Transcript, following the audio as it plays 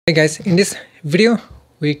Hey guys, in this video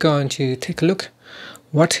we're going to take a look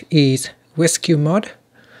what is rescue mode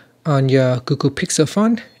on your Google Pixel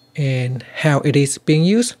phone and how it is being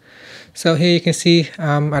used. So here you can see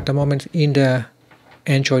at the moment in the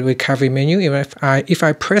Android recovery menu, if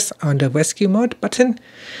I press on the rescue mode button,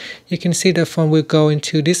 you can see the phone will go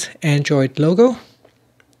into this Android logo.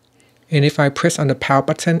 And if I press on the power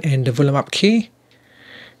button and the volume up key,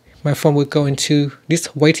 my phone will go into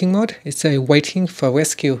this waiting mode. It's a waiting for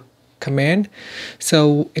rescue command.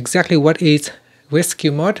 So exactly what is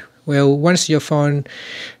rescue mode? Well, once your phone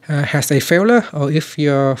has a failure, or if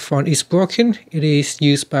your phone is broken, it is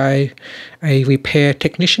used by a repair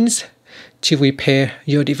technicians to repair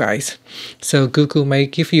your device. So Google may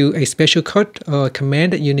give you a special code or a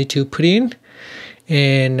command that you need to put in,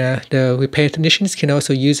 and the repair technicians can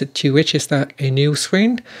also use it to register a new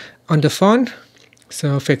screen on the phone.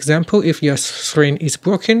 So for example, if your screen is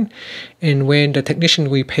broken and when the technician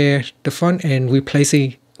repair the phone and replace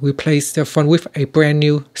the phone with a brand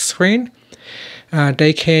new screen,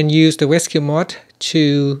 they can use the rescue mode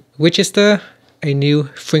to register a new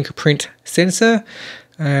fingerprint sensor,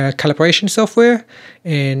 calibration software,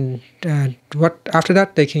 and after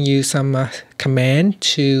that they can use some command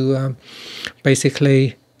to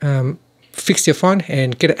basically fix your phone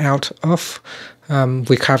and get it out of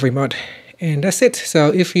recovery mode. And that's it.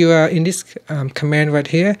 So if you are in this command right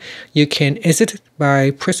here, you can exit by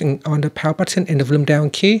pressing on the power button and the volume down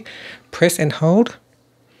key. Press and hold.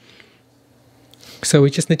 So we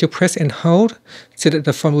just need to press and hold so that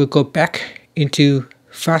the phone will go back into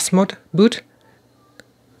fast boot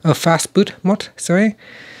mode, sorry.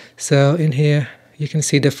 So in here, you can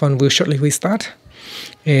see the phone will shortly restart.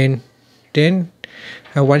 And then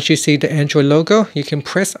once you see the Android logo, you can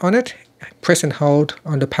press on it. Press and hold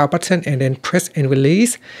on the power button and then press and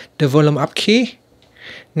release the volume up key.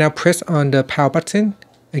 Now press on the power button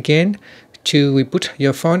again to reboot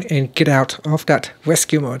your phone and get out of that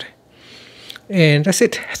rescue mode. And that's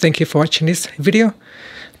it. Thank you for watching this video.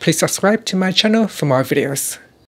 Please subscribe to my channel for more videos.